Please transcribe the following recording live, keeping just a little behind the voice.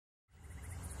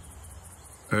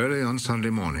Early on Sunday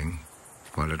morning,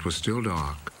 while it was still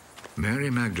dark, Mary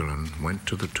Magdalene went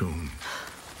to the tomb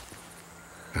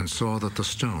and saw that the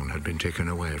stone had been taken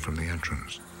away from the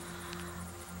entrance.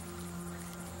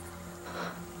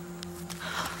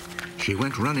 She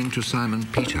went running to Simon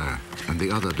Peter and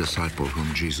the other disciple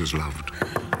whom Jesus loved.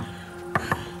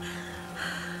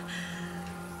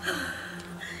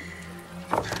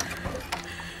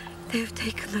 They have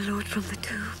taken the Lord from the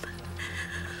tomb,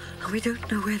 and we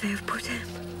don't know where they have put him.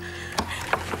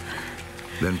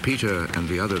 Then Peter and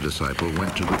the other disciple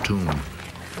went to the tomb.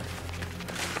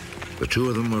 The two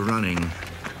of them were running,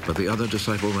 but the other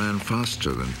disciple ran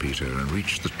faster than Peter and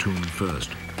reached the tomb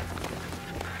first.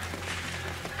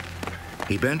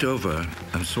 He bent over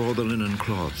and saw the linen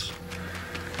cloths,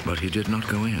 but he did not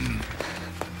go in.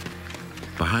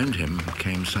 Behind him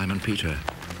came Simon Peter,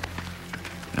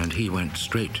 and he went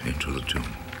straight into the tomb.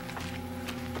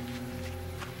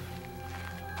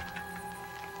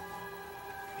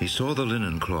 He saw the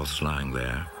linen cloths lying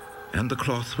there, and the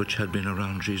cloth which had been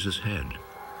around Jesus' head.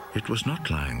 It was not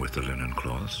lying with the linen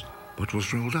cloths, but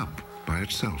was rolled up by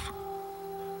itself.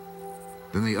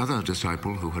 Then the other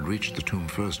disciple, who had reached the tomb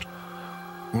first,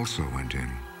 also went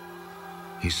in.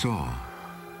 He saw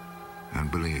and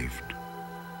believed.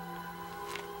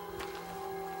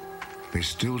 They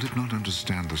still did not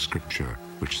understand the scripture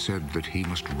which said that he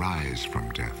must rise from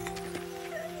death.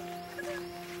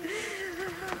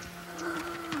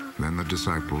 Then the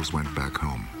disciples went back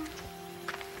home.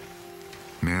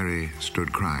 Mary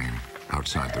stood crying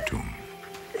outside the tomb.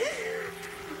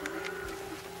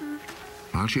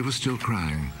 While she was still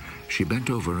crying, she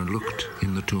bent over and looked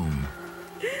in the tomb.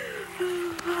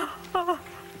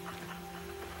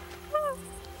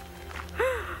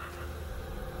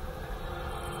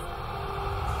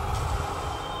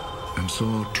 And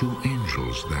saw two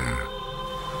angels there,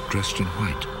 dressed in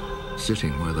white,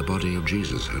 sitting where the body of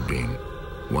Jesus had been,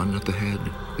 one at the head,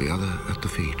 the other at the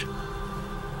feet.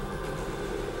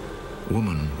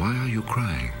 "Woman, why are you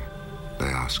crying?" they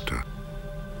asked her.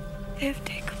 They have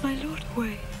taken my Lord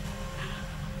away,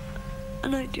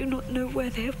 and I do not know where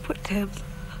they have put him.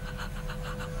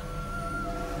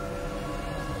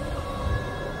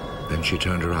 Then she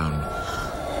turned around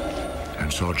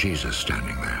and saw Jesus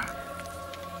standing there.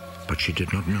 But she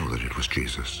did not know that it was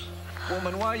Jesus.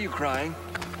 "Woman, why are you crying?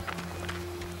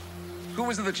 Who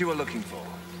was it that you were looking for?"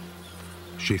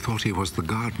 She thought he was the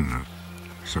gardener,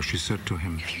 so she said to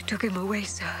him, If you took him away,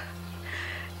 sir,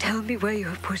 tell me where you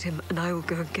have put him, and I will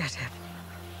go and get him.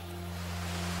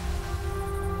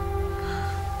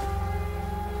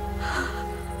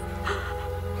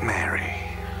 Mary.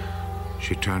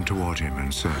 She turned toward him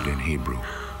and said in Hebrew,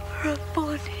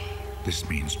 Rabboni. this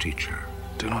means teacher.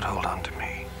 Do not hold on to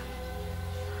me,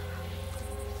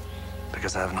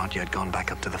 because I have not yet gone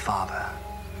back up to the Father.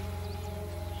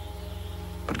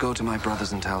 But go to my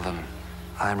brothers and tell them,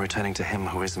 I am returning to him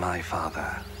who is my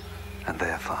Father and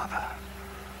their Father,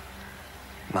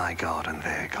 my God and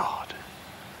their God.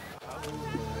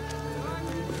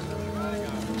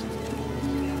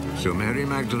 So Mary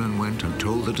Magdalene went and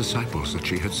told the disciples that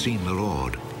she had seen the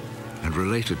Lord, and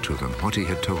related to them what he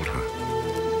had told her.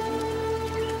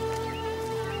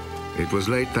 It was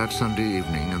late that Sunday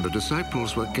evening, and the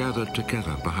disciples were gathered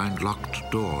together behind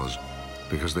locked doors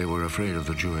because they were afraid of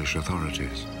the Jewish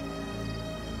authorities.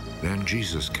 Then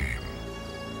Jesus came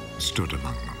and stood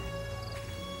among them.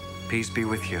 Peace be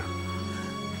with you.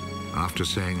 After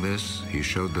saying this, he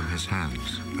showed them his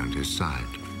hands and his side.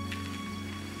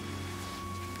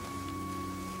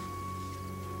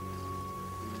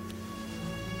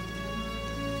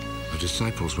 The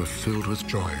disciples were filled with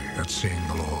joy at seeing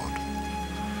the Lord.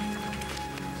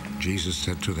 Jesus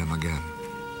said to them again,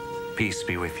 Peace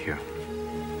be with you.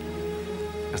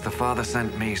 As the Father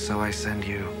sent me, so I send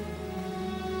you.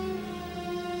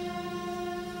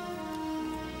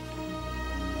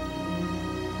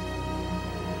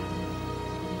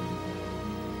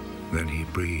 Then he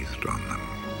breathed on them.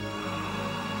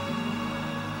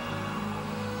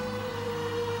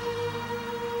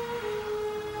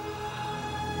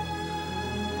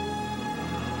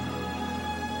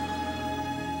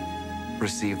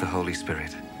 Receive the Holy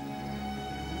Spirit.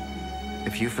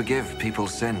 If you forgive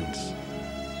people's sins,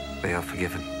 they are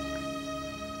forgiven.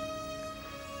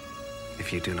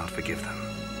 If you do not forgive them,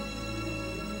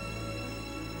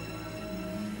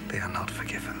 they are not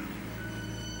forgiven.